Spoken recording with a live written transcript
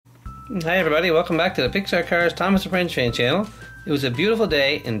Hi everybody, welcome back to the Pixar Cars Thomas the French Fan channel. It was a beautiful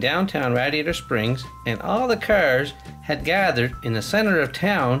day in downtown Radiator Springs, and all the cars had gathered in the center of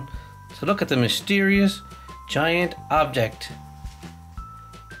town to look at the mysterious giant object.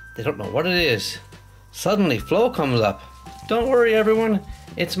 They don't know what it is. Suddenly Flo comes up. Don't worry everyone,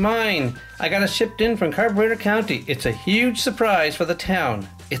 it's mine. I got it shipped in from Carburetor County. It's a huge surprise for the town.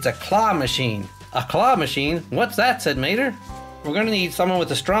 It's a claw machine. A claw machine? What's that? Said Mater. We're gonna need someone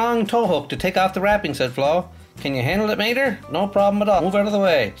with a strong tow hook to take off the wrapping, said Flo. Can you handle it, Mater? No problem at all. Move out of the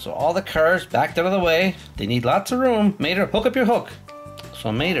way. So all the cars backed out of the way. They need lots of room. Mater, hook up your hook.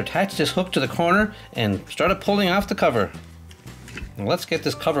 So Mater attached his hook to the corner and started pulling off the cover. Now let's get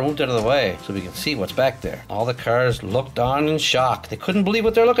this cover moved out of the way so we can see what's back there. All the cars looked on in shock. They couldn't believe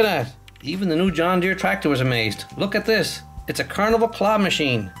what they're looking at. Even the new John Deere tractor was amazed. Look at this. It's a carnival claw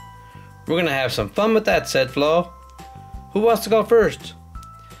machine. We're gonna have some fun with that, said Flo. Who wants to go first?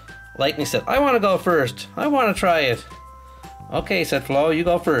 Lightning said, I want to go first. I want to try it. Okay, said Flo, you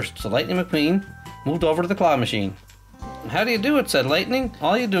go first. So Lightning McQueen moved over to the claw machine. How do you do it, said Lightning.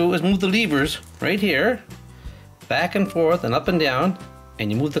 All you do is move the levers right here, back and forth and up and down,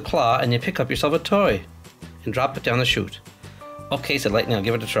 and you move the claw and you pick up yourself a toy and drop it down the chute. Okay, said Lightning, I'll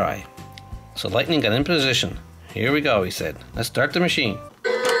give it a try. So Lightning got in position. Here we go, he said. Let's start the machine.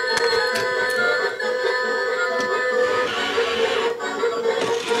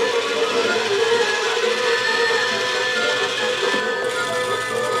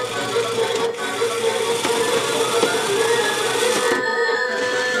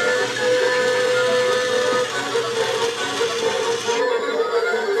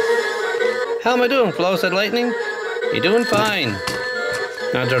 How am I doing, Flo? Said Lightning. You're doing fine.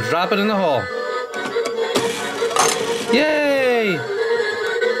 Now just drop it in the hole. Yay!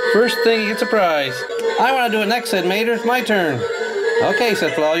 First thing, you get a prize. I want to do it next, said Mater. It's my turn. Okay,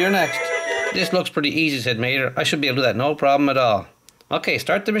 said Flo, you're next. This looks pretty easy, said Mater. I should be able to do that, no problem at all. Okay,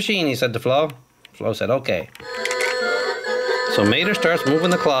 start the machine, he said to Flo. Flo said, okay. So Mater starts moving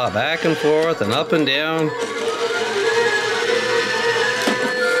the claw back and forth and up and down.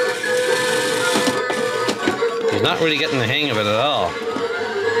 He's not really getting the hang of it at all.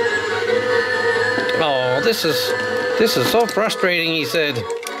 Oh, this is so frustrating, he said.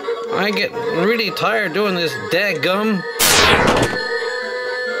 I get really tired doing this DAGUM.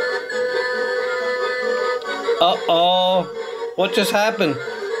 Uh-oh. What just happened?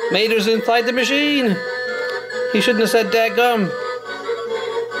 Mater's inside the machine. He shouldn't have said DAGUM.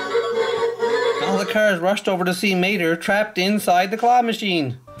 All the cars rushed over to see Mater trapped inside the claw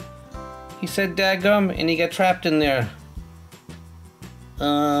machine. He said DAGUM and he got trapped in there.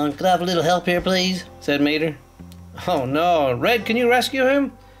 Could I have a little help here, please? Said Mater. Oh no, Red, can you rescue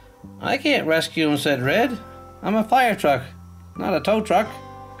him? I can't rescue him, said Red. I'm a fire truck, not a tow truck.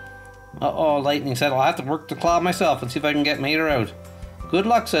 Uh-oh, Lightning said, I'll have to work the claw myself and see if I can get Mater out. Good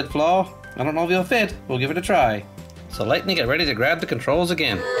luck, said Flo. I don't know if he'll fit. We'll give it a try. So Lightning got ready to grab the controls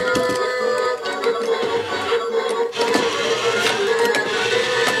again.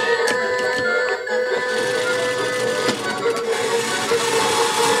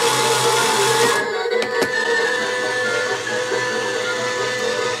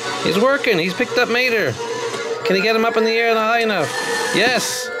 He's working. He's picked up Mater. Can he get him up in the air high enough?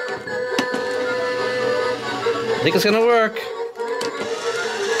 Yes. I think it's gonna work.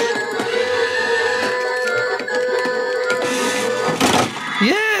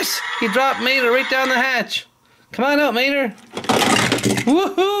 Yes! He dropped Mater right down the hatch. Come on out, Mater.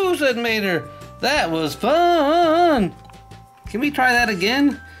 Woohoo! Said Mater. That was fun. Can we try that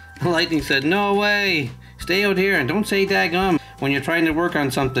again? Lightning said, no way. Stay out here and don't say DAGUM. When you're trying to work on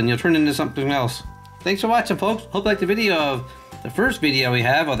something, you'll turn into something else. Thanks for watching, folks. Hope you liked the video of the first video we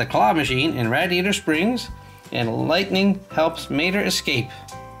have of the claw machine in Radiator Springs, and Lightning helps Mater escape.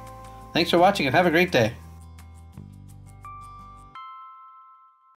 Thanks for watching and have a great day.